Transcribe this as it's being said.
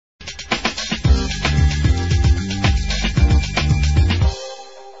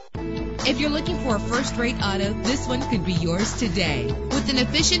you're looking for a first-rate auto, this one could be yours today. With an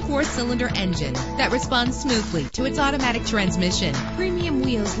efficient 4-cylinder engine that responds smoothly to its automatic transmission, premium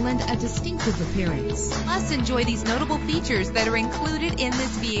wheels lend a distinctive appearance. Plus, enjoy these notable features that are included in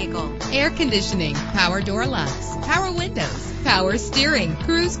this vehicle: air conditioning, power door locks, power windows, power steering,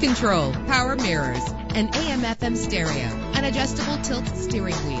 cruise control, power mirrors, an AM/FM stereo, an adjustable tilt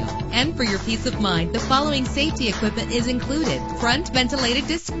steering wheel. And for your peace of mind, the following safety equipment is included: front ventilated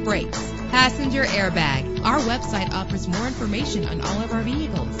disc brakes, passenger airbag. Our website offers more information on all of our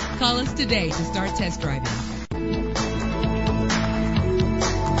vehicles. Call us today to start test driving.